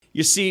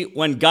You see,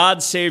 when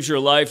God saves your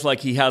life like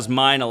he has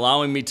mine,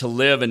 allowing me to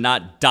live and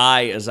not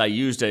die as I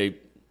used a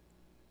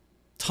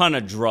ton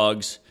of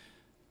drugs,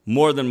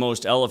 more than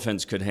most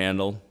elephants could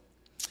handle.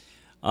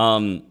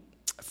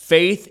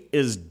 Faith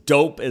is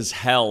dope as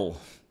hell.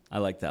 I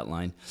like that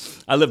line.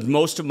 I lived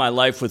most of my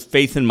life with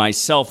faith in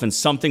myself, and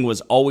something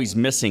was always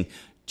missing.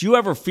 Do you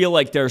ever feel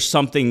like there's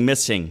something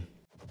missing?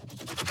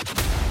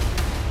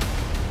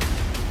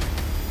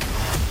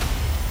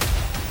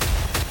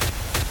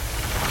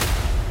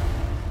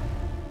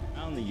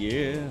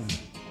 Yeah.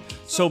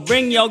 So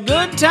bring your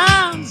good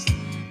times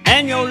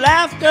and your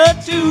laughter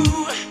too.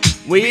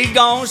 We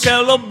gon'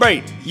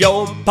 celebrate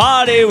your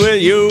party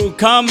with you.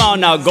 Come on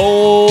now,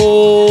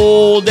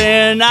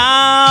 golden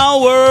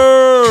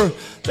hour.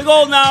 The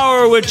golden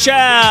hour with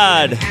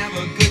Chad.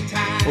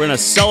 We're gonna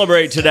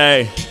celebrate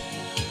today.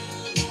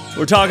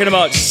 We're talking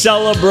about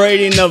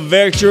celebrating the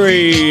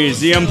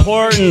victories, the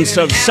importance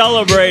of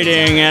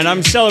celebrating, and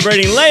I'm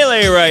celebrating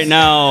Lele right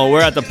now.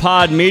 We're at the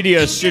Pod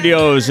Media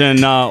Studios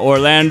in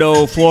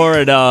Orlando,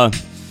 Florida,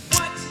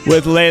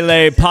 with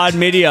Lele Pod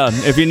Media.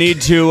 If you need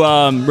to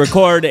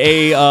record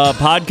a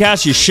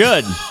podcast, you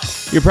should.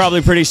 You're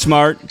probably pretty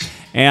smart,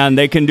 and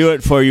they can do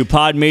it for you.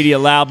 Pod Media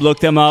Lab, look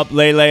them up.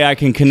 Lele, I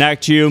can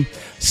connect you.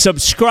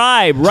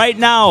 Subscribe right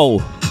now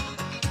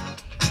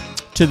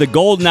to the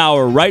golden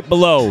hour right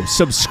below.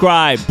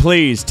 Subscribe,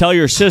 please. Tell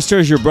your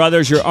sisters, your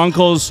brothers, your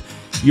uncles,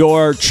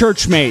 your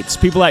church mates,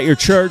 people at your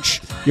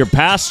church, your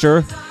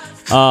pastor,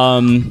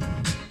 and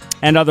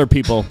other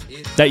people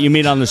that you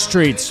meet on the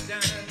streets.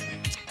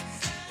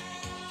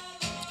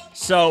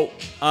 So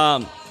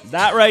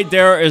that right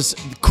there is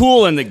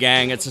Cool in the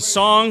Gang. It's a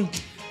song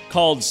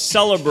called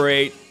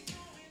Celebration.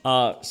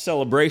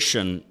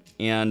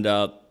 And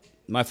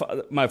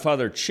my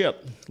father,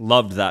 Chip,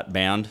 loved that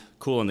band.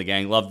 Cool in the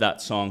Gang, loved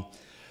that song.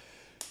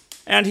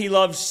 And he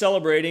loved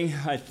celebrating,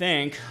 I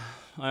think.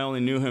 I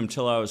only knew him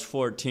till I was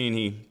 14.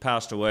 He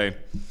passed away.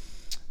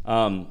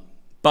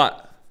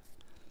 But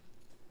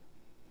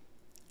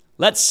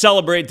let's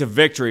celebrate the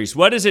victories.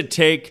 What does it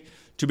take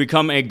to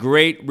become a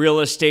great real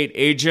estate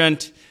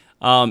agent?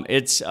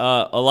 It's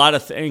a lot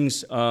of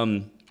things,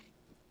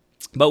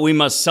 but we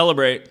must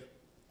celebrate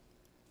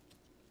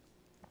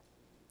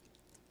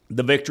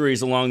the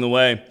victories along the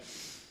way.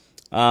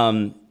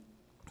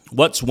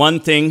 What's one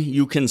thing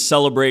you can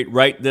celebrate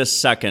right this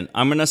second?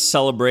 I'm going to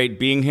celebrate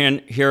being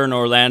here in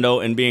Orlando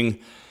and being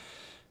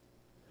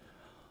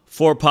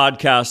 4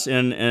 podcasts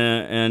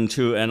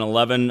into an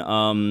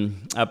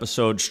 11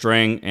 episode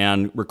string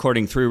and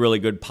recording 3 really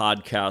good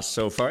podcasts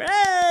so far.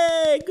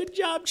 Hey, good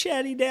job,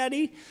 Chatty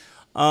Daddy.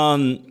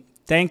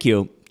 Thank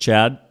you,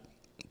 Chad,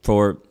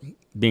 for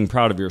being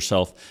proud of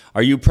yourself.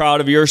 Are you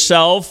proud of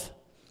yourself?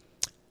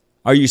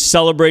 Are you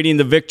celebrating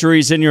the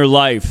victories in your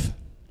life?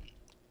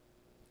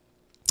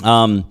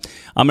 I'm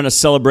going to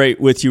celebrate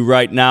with you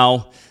right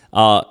now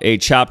a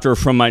chapter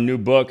from my new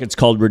book. It's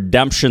called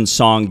Redemption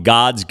Song,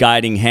 God's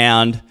Guiding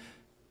Hand.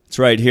 It's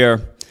right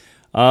here.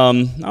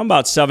 I'm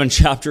about 7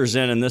 chapters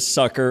in, and this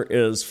sucker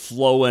is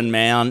flowing,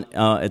 man.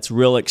 It's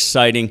real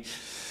exciting.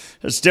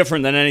 It's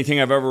different than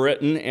anything I've ever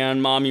written.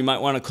 And, Mom, you might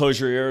want to close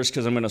your ears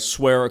because I'm going to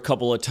swear a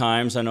couple of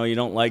times. I know you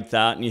don't like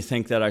that, and you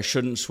think that I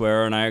shouldn't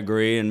swear, and I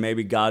agree, and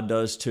maybe God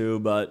does too.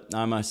 But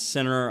I'm a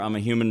sinner. I'm a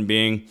human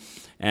being.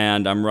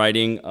 And I'm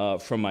writing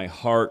from my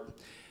heart.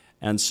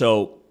 And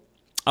so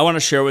I want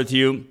to share with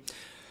you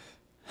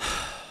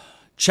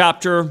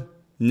chapter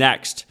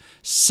next.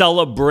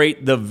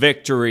 Celebrate the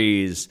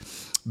victories.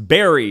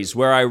 Barry's,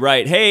 where I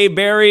write, hey,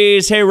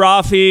 Barry's, hey,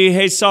 Rafi,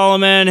 hey,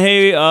 Solomon,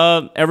 hey,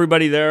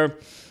 everybody there.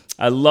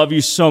 I love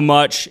you so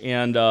much.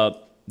 And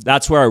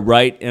that's where I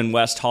write in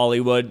West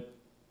Hollywood.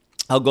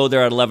 I'll go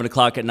there at 11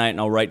 o'clock at night,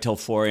 and I'll write till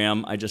 4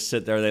 a.m. I just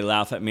sit there. They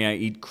laugh at me. I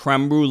eat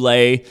creme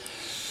brulee.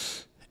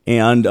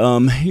 And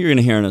you're going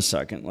to hear in a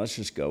second. Let's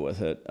just go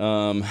with it.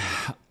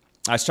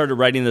 I started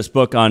writing this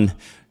book on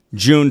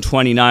June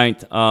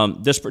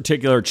 29th. This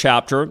particular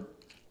chapter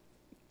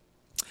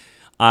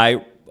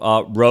I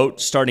wrote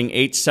starting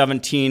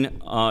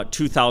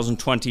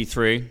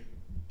 8/17/2023.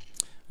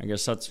 I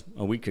guess that's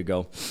a week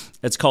ago.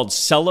 It's called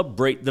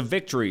Celebrate the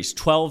Victories,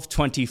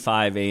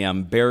 12:25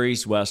 a.m.,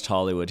 Barry's, West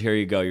Hollywood. Here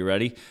you go. You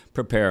ready?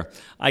 Prepare.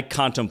 I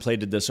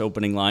contemplated this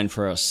opening line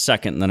for a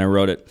second, and then I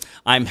wrote it.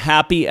 I'm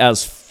happy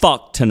as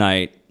fuck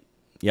tonight.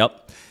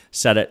 Yep,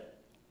 said it.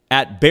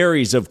 At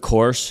Barry's, of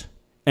course,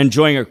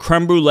 enjoying a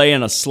creme brulee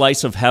and a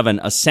slice of heaven,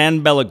 a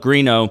San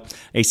Pellegrino.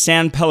 A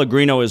San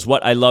Pellegrino is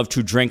what I love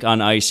to drink on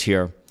ice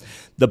here.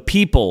 The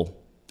people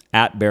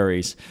at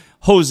Barry's.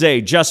 Jose,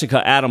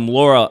 Jessica, Adam,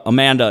 Laura,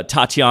 Amanda,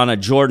 Tatiana,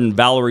 Jordan,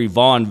 Valerie,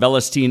 Vaughn,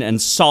 Velestine, and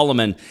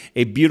Solomon.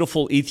 A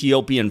beautiful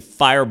Ethiopian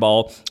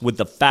fireball with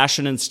the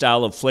fashion and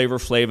style of Flavor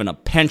Flav and a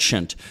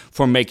penchant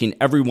for making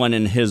everyone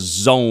in his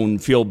zone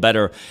feel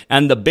better.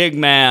 And the big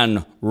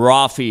man,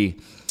 Rafi.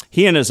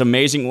 He and his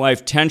amazing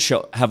wife,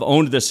 Tensha, have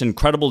owned this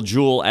incredible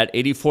jewel at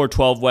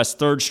 8412 West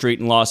 3rd Street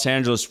in Los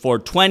Angeles for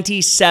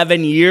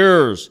 27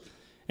 years.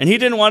 And he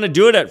didn't want to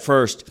do it at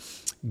first.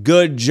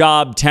 Good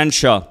job,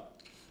 Tensha.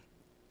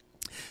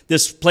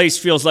 This place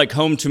feels like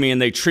home to me,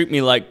 and they treat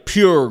me like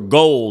pure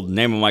gold.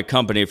 Name of my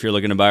company if you're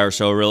looking to buy or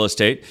sell real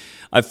estate.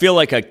 I feel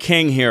like a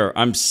king here.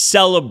 I'm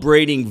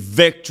celebrating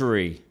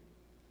victory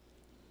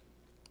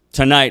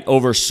tonight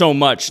over so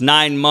much.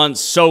 9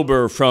 months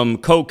sober from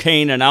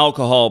cocaine and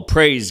alcohol.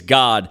 Praise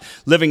God.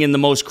 Living in the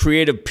most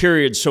creative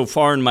period so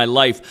far in my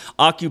life.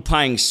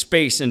 Occupying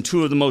space in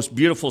two of the most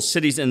beautiful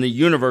cities in the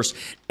universe.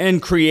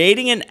 And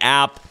creating an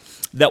app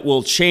that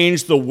will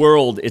change the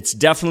world. It's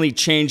definitely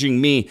changing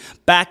me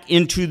back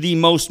into the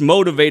most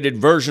motivated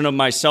version of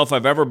myself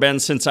I've ever been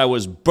since I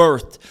was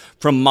birthed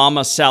from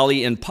Mama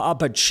Sally and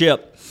Papa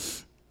Chip.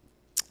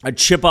 A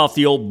chip off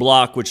the old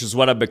block, which is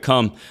what I've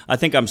become. I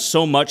think I'm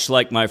so much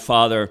like my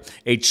father,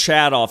 a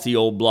Chad off the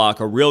old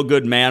block, a real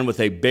good man with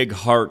a big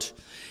heart.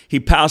 He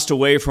passed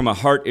away from a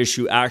heart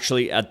issue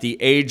actually at the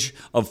age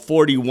of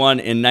 41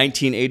 in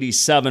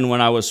 1987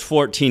 when I was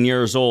 14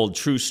 years old.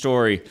 True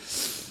story.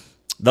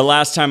 The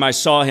last time I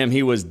saw him,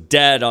 he was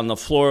dead on the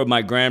floor of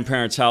my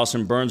grandparents' house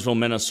in Burnsville,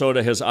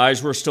 Minnesota. His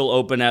eyes were still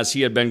open as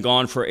he had been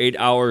gone for 8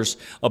 hours,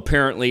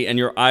 apparently, and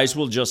your eyes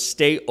will just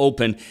stay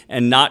open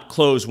and not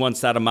close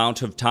once that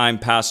amount of time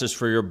passes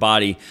for your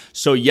body.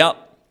 So, yep,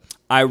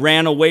 I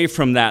ran away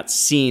from that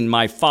scene,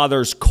 my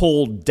father's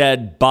cold,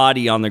 dead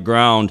body on the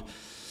ground.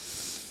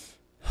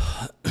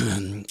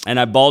 And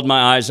I bawled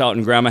my eyes out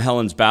in Grandma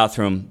Helen's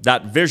bathroom.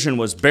 That vision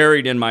was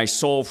buried in my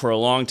soul for a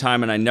long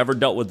time, and I never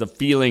dealt with the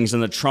feelings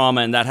and the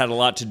trauma, and that had a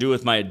lot to do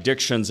with my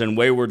addictions and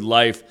wayward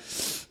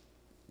life,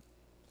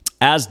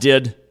 as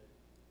did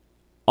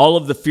all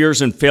of the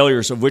fears and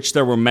failures, of which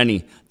there were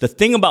many. The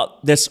thing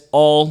about this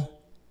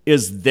all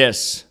is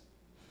this.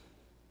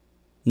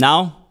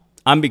 Now,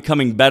 I'm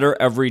becoming better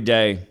every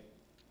day.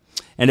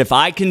 And if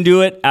I can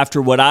do it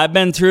after what I've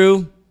been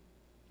through,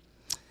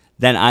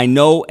 then I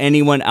know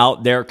anyone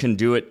out there can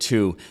do it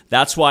too.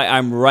 That's why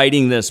I'm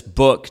writing this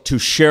book, to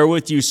share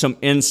with you some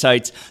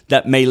insights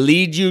that may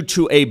lead you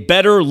to a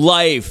better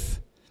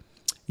life.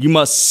 You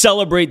must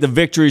celebrate the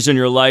victories in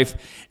your life.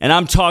 And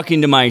I'm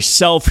talking to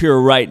myself here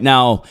right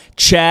now.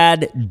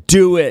 Chad,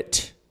 do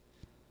it.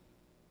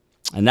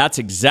 And that's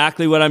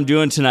exactly what I'm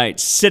doing tonight.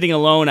 Sitting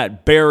alone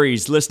at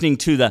Barry's, listening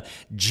to the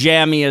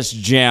jammiest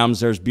jams.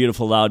 There's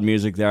beautiful loud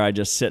music there. I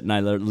just sit and I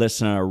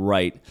listen and I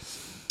write.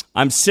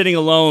 I'm sitting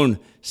alone,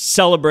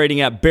 celebrating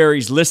at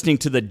Barry's, listening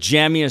to the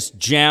jammiest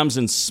jams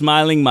and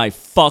smiling my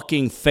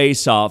fucking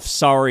face off.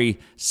 Sorry,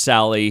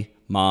 Sally,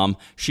 Mom.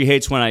 She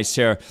hates when I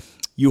say,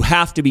 you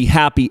have to be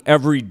happy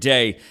every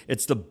day.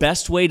 It's the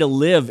best way to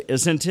live,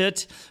 isn't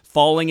it?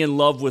 Falling in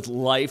love with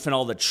life and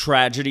all the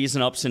tragedies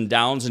and ups and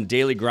downs and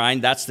daily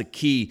grind, that's the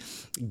key.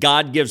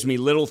 God gives me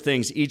little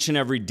things each and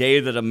every day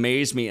that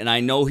amaze me, and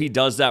I know He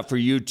does that for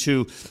you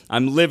too.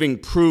 I'm living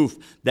proof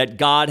that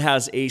God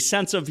has a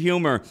sense of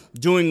humor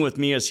doing with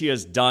me as He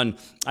has done.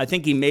 I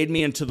think He made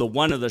me into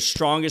one of the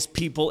strongest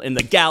people in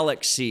the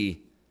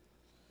galaxy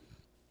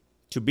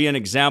to be an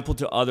example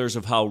to others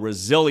of how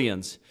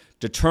resilience,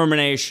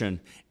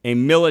 determination, a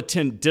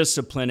militant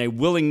discipline, a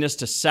willingness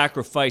to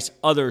sacrifice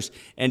others,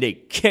 and a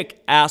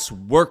kick-ass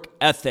work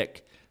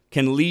ethic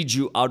can lead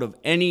you out of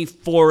any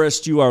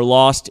forest you are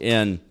lost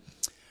in.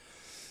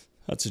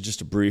 That's just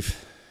a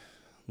brief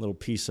little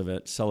piece of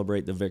it.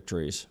 Celebrate the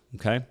victories,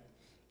 okay?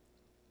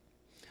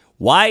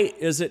 Why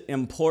is it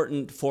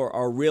important for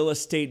our real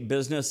estate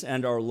business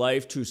and our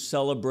life to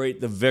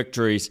celebrate the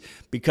victories?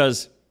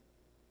 Because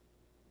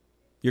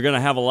you're going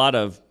to have a lot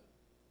of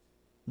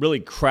really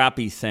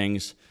crappy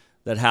things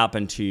that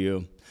happen to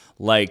you.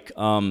 Like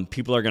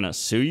people are going to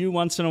sue you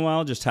once in a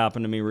while. Just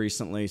happened to me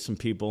recently. Some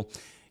people,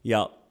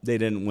 yeah, they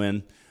didn't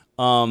win.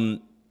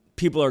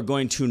 People are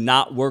going to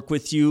not work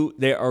with you.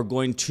 They are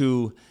going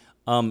to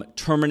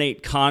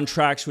terminate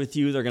contracts with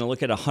you. They're going to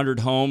look at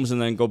 100 homes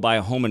and then go buy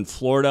a home in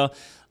Florida.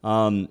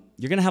 You're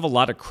going to have a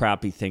lot of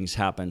crappy things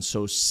happen.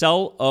 So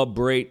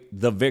celebrate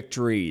the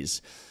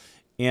victories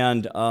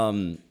and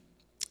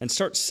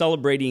start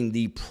celebrating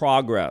the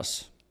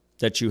progress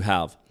that you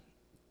have.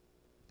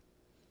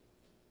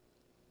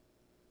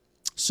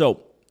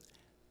 So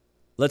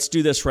let's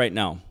do this right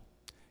now.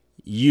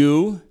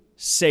 You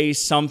say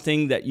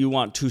something that you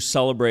want to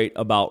celebrate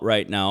about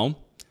right now.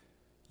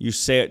 You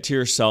say it to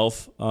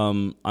yourself.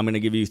 I'm going to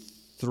give you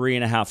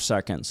 3.5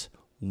 seconds.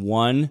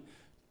 1,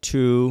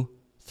 2,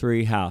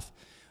 3, half.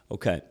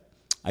 Okay.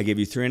 I gave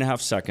you 3.5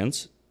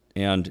 seconds.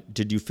 And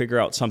did you figure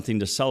out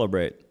something to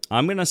celebrate?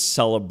 I'm going to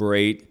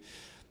celebrate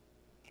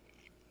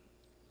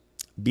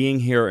being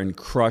here and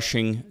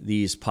crushing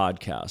these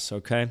podcasts,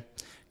 okay?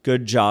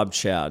 Good job,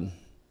 Chad.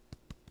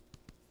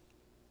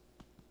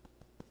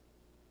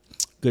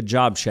 Good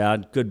job,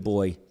 Chad. Good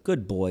boy.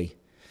 Good boy.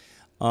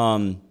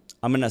 I'm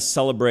going to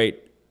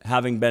celebrate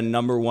having been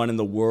number 1 in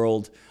the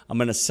world. I'm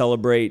going to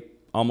celebrate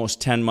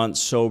almost 10 months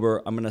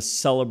sober. I'm going to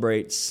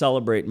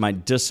celebrate my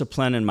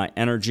discipline and my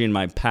energy and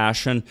my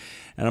passion.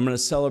 And I'm going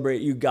to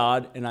celebrate you,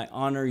 God, and I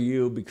honor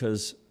you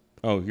because,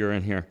 oh, you're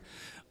in here.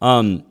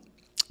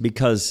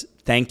 Because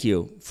thank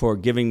you for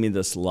giving me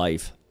this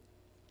life.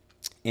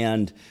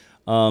 And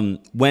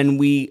when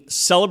we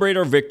celebrate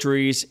our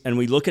victories and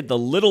we look at the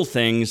little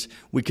things,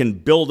 we can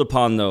build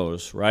upon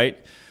those,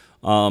 right?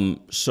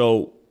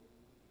 So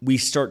we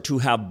start to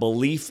have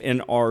belief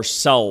in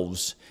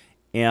ourselves.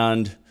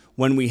 And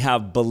when we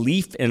have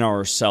belief in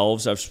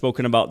ourselves, I've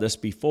spoken about this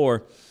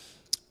before,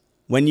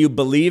 when you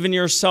believe in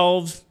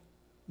yourself,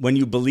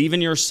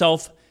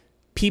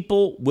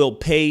 people will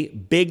pay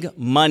big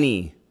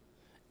money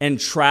and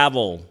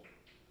travel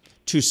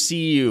to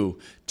see you,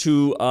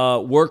 to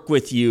work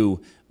with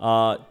you,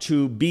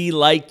 to be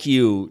like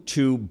you,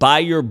 to buy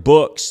your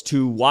books,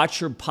 to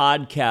watch your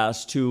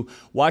podcast, to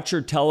watch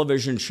your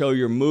television show,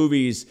 your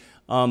movies,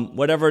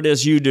 whatever it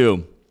is you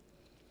do.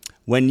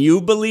 When you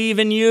believe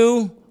in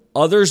you,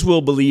 others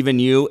will believe in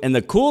you. And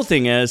the cool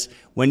thing is,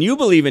 when you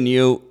believe in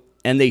you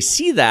and they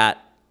see that,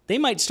 they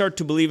might start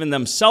to believe in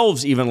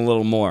themselves even a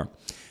little more.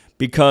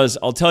 Because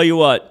I'll tell you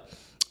what,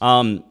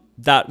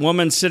 that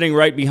woman sitting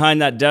right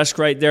behind that desk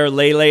right there,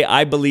 Lele,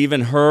 I believe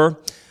in her.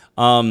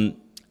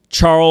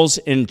 Charles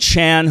and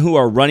Chan, who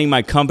are running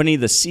my company,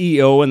 the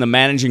CEO and the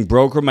managing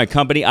broker of my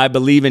company, I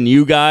believe in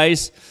you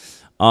guys.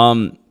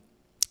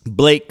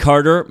 Blake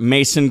Carter,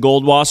 Mason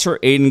Goldwasser,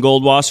 Aiden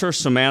Goldwasser,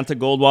 Samantha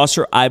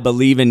Goldwasser, I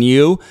believe in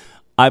you.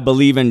 I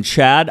believe in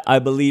Chad. I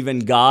believe in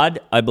God.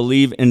 I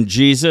believe in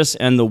Jesus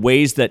and the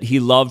ways that he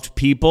loved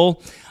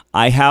people.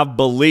 I have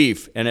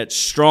belief, and it's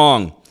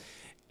strong.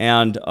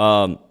 And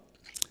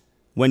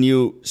when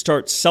you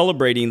start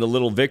celebrating the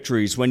little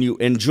victories, when you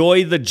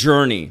enjoy the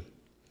journey,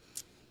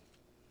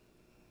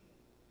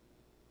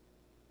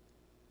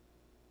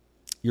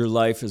 your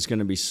life is going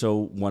to be so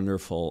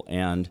wonderful.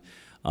 And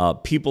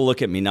people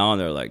look at me now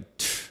and they're like,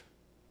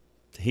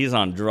 he's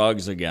on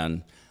drugs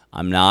again.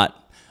 I'm not.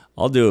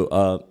 I'll do,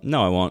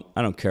 no, I won't.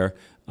 I don't care.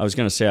 I was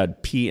going to say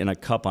I'd pee in a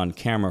cup on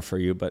camera for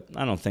you, but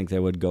I don't think they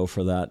would go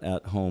for that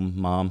at home,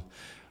 Mom.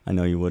 I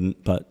know you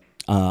wouldn't, but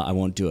I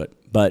won't do it.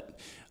 But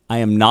I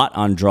am not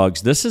on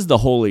drugs. This is the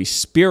Holy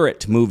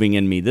Spirit moving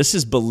in me. This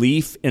is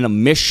belief in a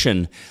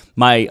mission.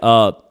 My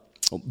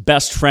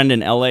best friend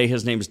in LA,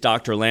 his name is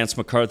Dr. Lance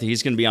McCarthy.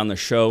 He's going to be on the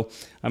show.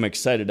 I'm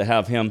excited to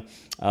have him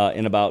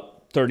in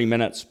about 30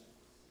 minutes.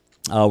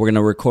 We're going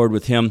to record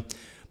with him.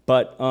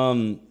 But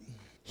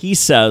he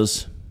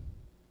says,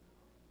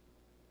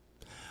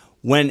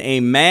 when a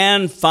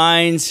man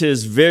finds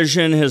his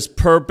vision, his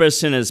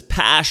purpose, and his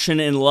passion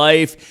in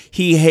life,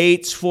 he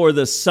hates for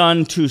the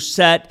sun to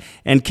set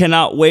and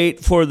cannot wait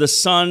for the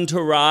sun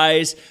to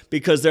rise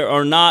because there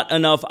are not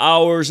enough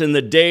hours in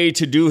the day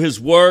to do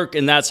his work.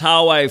 And that's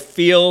how I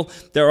feel.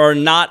 There are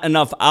not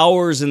enough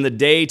hours in the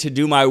day to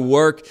do my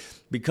work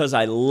because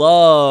I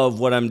love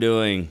what I'm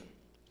doing.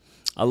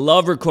 I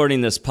love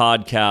recording this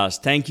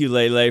podcast. Thank you,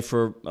 Lele,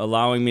 for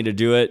allowing me to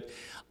do it.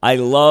 I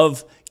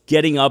love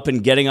getting up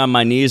and getting on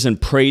my knees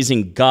and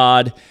praising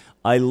God.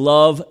 I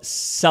love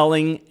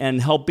selling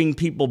and helping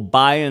people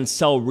buy and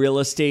sell real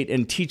estate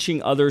and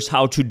teaching others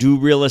how to do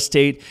real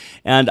estate.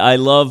 And I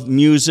love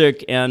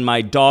music and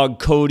my dog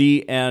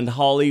Cody and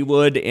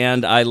Hollywood.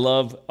 And I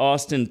love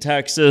Austin,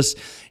 Texas.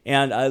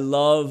 And I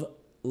love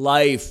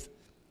life.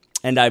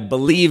 And I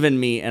believe in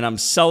me. And I'm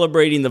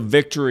celebrating the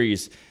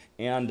victories.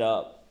 And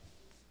I'm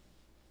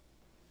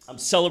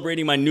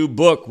celebrating my new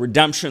book,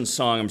 Redemption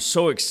Song. I'm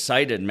so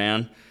excited,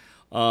 man.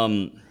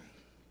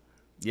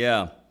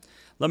 Yeah.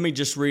 Let me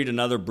just read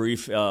another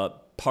brief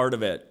part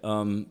of it.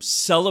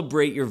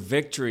 Celebrate your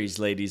victories,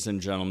 ladies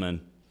and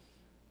gentlemen.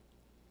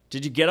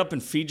 Did you get up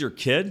and feed your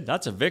kid?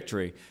 That's a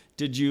victory.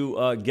 Did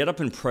you get up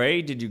and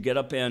pray? Did you get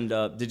up and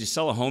did you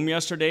sell a home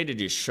yesterday?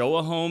 Did you show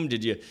a home?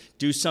 Did you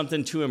do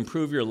something to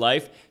improve your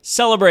life?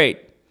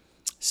 Celebrate.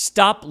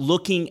 Stop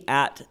looking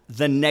at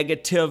the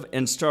negative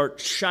and start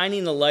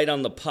shining the light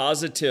on the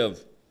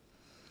positive.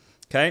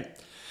 Okay?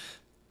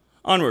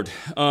 Onward,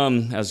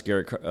 as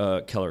Gary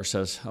Keller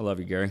says. I love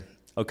you, Gary.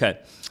 Okay,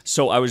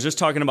 so I was just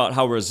talking about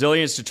how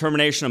resilience,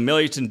 determination, a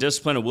militant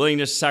discipline, a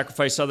willingness to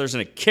sacrifice others,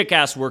 and a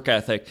kick-ass work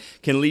ethic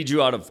can lead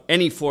you out of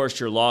any forest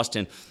you're lost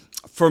in.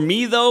 For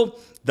me, though,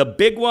 the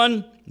big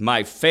one,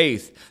 my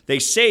faith. They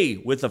say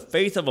with the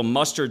faith of a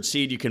mustard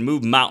seed, you can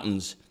move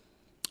mountains.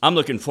 I'm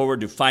looking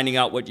forward to finding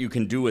out what you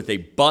can do with a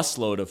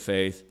busload of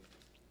faith.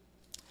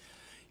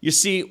 You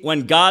see,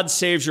 when God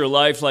saves your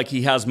life like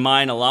he has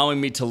mine, allowing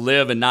me to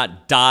live and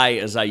not die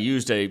as I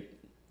used a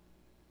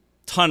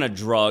ton of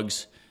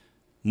drugs,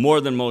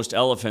 more than most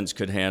elephants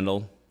could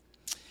handle,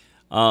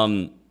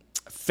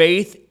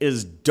 faith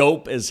is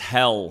dope as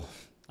hell.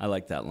 I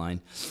like that line.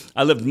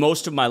 I lived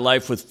most of my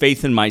life with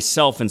faith in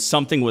myself, and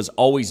something was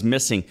always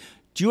missing.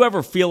 Do you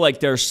ever feel like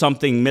there's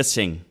something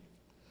missing?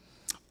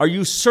 Are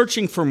you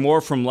searching for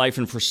more from life,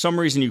 and for some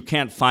reason you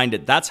can't find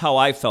it? That's how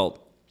I felt.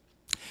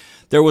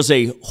 There was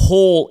a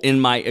hole in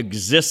my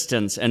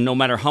existence, and no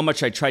matter how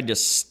much I tried to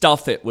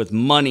stuff it with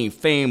money,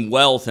 fame,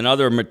 wealth, and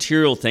other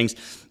material things,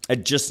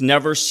 it just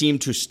never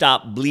seemed to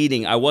stop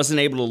bleeding. I wasn't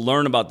able to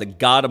learn about the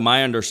God of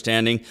my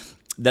understanding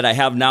that I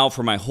have now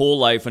for my whole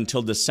life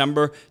until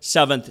December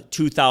 7th,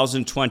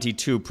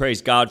 2022.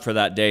 Praise God for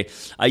that day.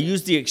 I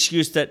used the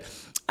excuse that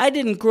I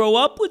didn't grow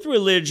up with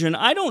religion.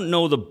 I don't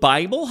know the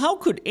Bible. How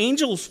could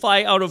angels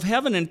fly out of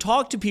heaven and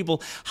talk to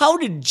people? How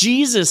did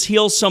Jesus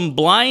heal some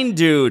blind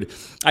dude?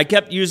 I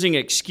kept using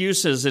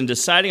excuses and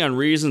deciding on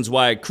reasons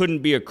why I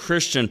couldn't be a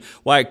Christian,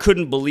 why I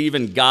couldn't believe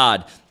in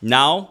God.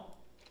 Now,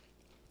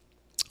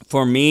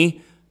 for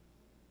me,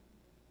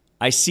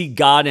 I see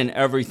God in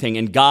everything,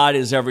 and God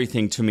is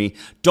everything to me.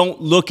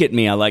 Don't look at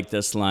me. I like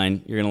this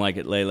line. You're going to like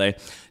it, Lele.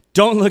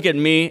 Don't look at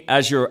me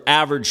as your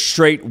average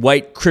straight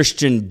white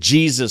Christian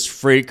Jesus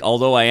freak,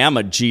 although I am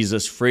a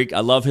Jesus freak. I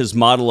love his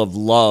model of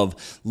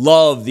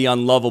love the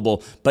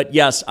unlovable. But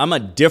yes, I'm a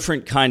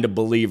different kind of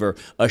believer,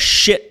 a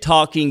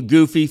shit-talking,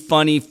 goofy,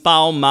 funny,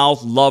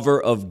 foul-mouthed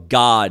lover of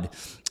God.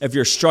 If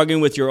you're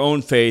struggling with your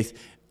own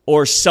faith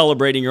or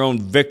celebrating your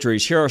own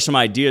victories, here are some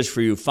ideas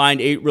for you.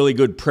 Find 8 really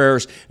good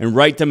prayers and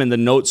write them in the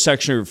notes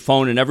section of your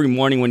phone. And every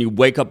morning when you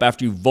wake up,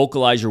 after you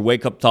vocalize your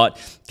wake-up thought,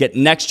 get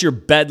next to your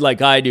bed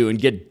like I do and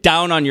get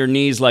down on your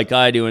knees like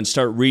I do and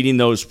start reading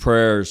those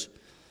prayers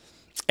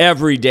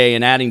every day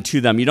and adding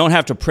to them. You don't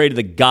have to pray to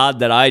the God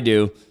that I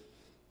do.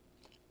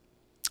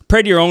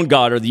 Pray to your own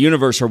God or the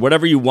universe or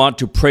whatever you want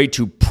to pray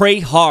to. Pray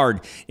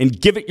hard and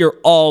give it your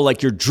all,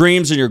 like your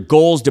dreams and your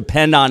goals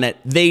depend on it.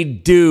 They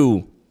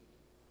do.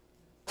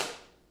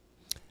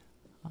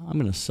 I'm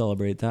going to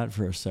celebrate that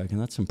for a second.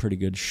 That's some pretty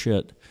good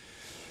shit.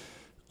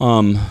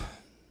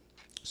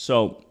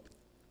 So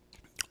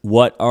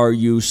what are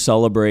you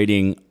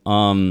celebrating?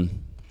 I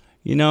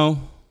think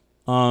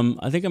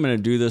I'm going to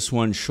do this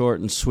one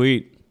short and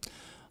sweet.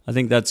 I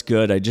think that's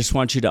good. I just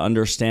want you to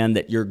understand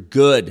that you're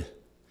good,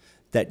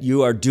 that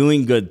you are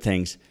doing good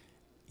things.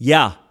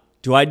 Yeah.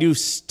 Do I do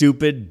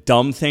stupid,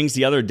 dumb things?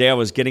 The other day I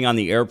was getting on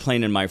the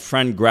airplane and my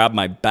friend grabbed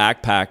my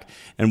backpack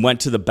and went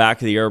to the back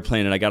of the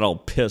airplane and I got all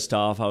pissed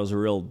off. I was a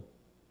real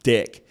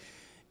dick.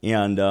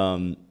 And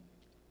and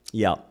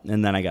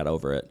then I got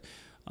over it.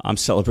 I'm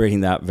celebrating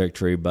that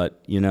victory,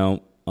 but I've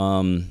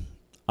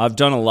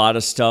done a lot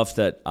of stuff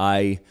that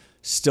I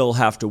still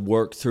have to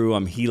work through.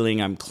 I'm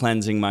healing, I'm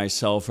cleansing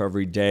myself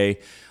every day.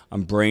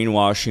 I'm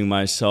brainwashing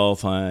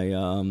myself.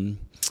 I'm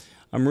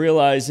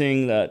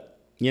realizing that,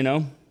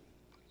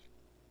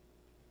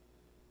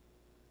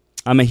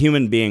 I'm a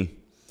human being.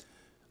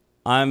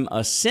 I'm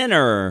a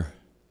sinner.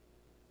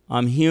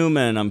 I'm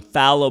human. I'm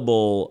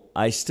fallible.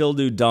 I still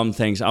do dumb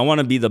things. I want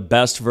to be the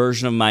best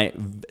version of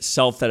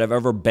myself that I've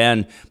ever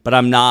been, but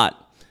I'm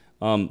not.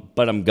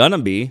 But I'm going to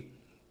be.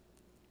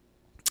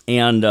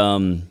 And,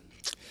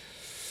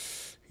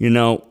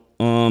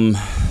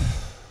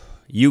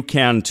 you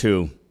can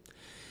too.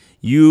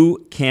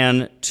 You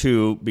can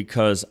too,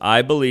 because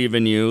I believe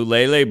in you.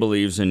 Lele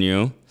believes in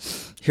you.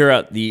 Here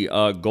at the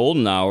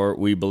Golden Hour,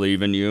 we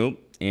believe in you,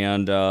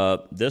 and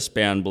this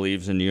band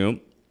believes in you.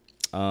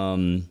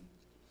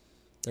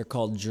 They're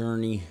called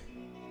Journey.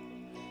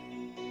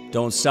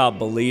 Don't stop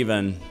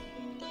believing.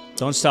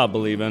 Don't stop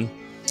believing.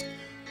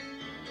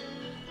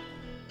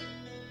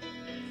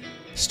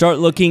 Start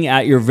looking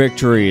at your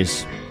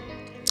victories.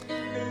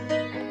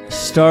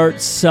 Start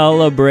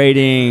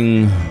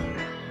celebrating.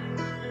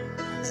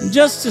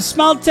 Just a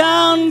small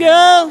town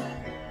girl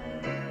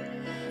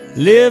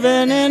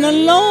living in a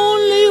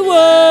lonely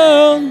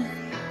world.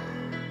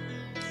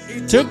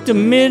 Took the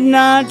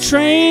midnight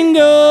train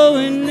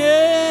going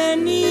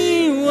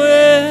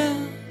anywhere.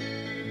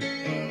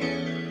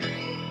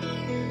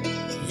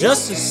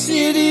 Just a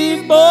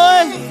city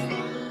boy,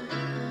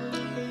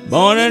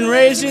 born and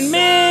raised in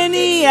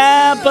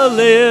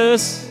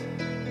Minneapolis.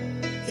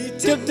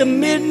 Took the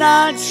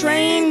midnight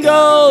train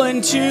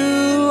going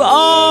to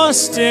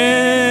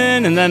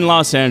Austin and then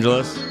Los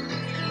Angeles.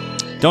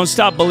 Don't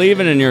stop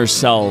believing in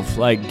yourself.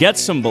 Like, get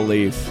some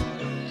belief.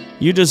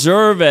 You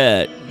deserve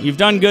it. You've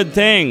done good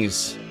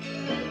things.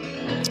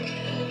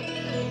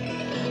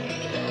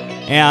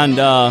 And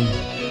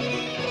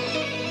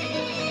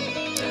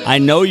I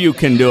know you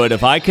can do it.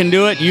 If I can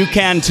do it, you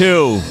can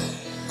too.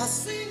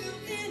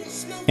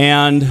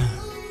 And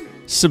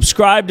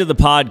subscribe to the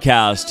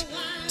podcast.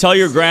 Tell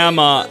your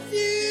grandma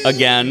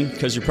again,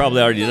 because you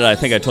probably already did. I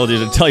think I told you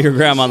to tell your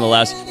grandma on the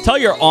last. Tell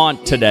your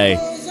aunt today.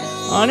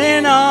 On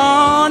and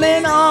on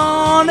and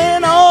on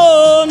and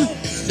on.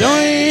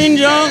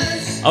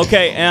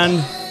 Okay,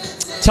 and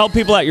tell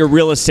people at your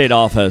real estate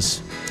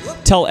office.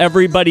 Tell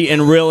everybody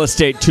in real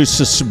estate to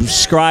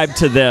subscribe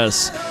to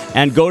this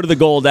and go to the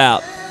Gold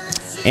app.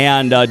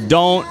 And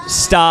don't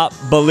stop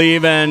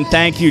believing.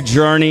 Thank you,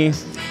 Journey.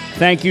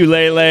 Thank you,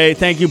 Lele.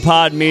 Thank you,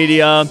 Pod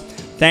Media.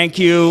 Thank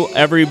you,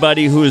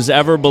 everybody who's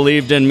ever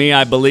believed in me.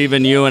 I believe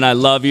in you and I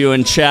love you.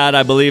 And Chad,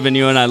 I believe in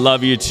you and I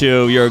love you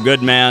too. You're a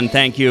good man.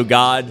 Thank you,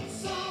 God,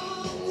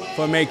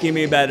 for making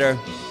me better.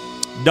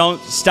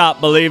 Don't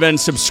stop believing.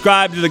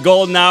 Subscribe to the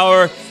Golden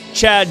Hour.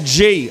 Chad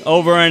G,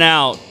 over and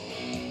out.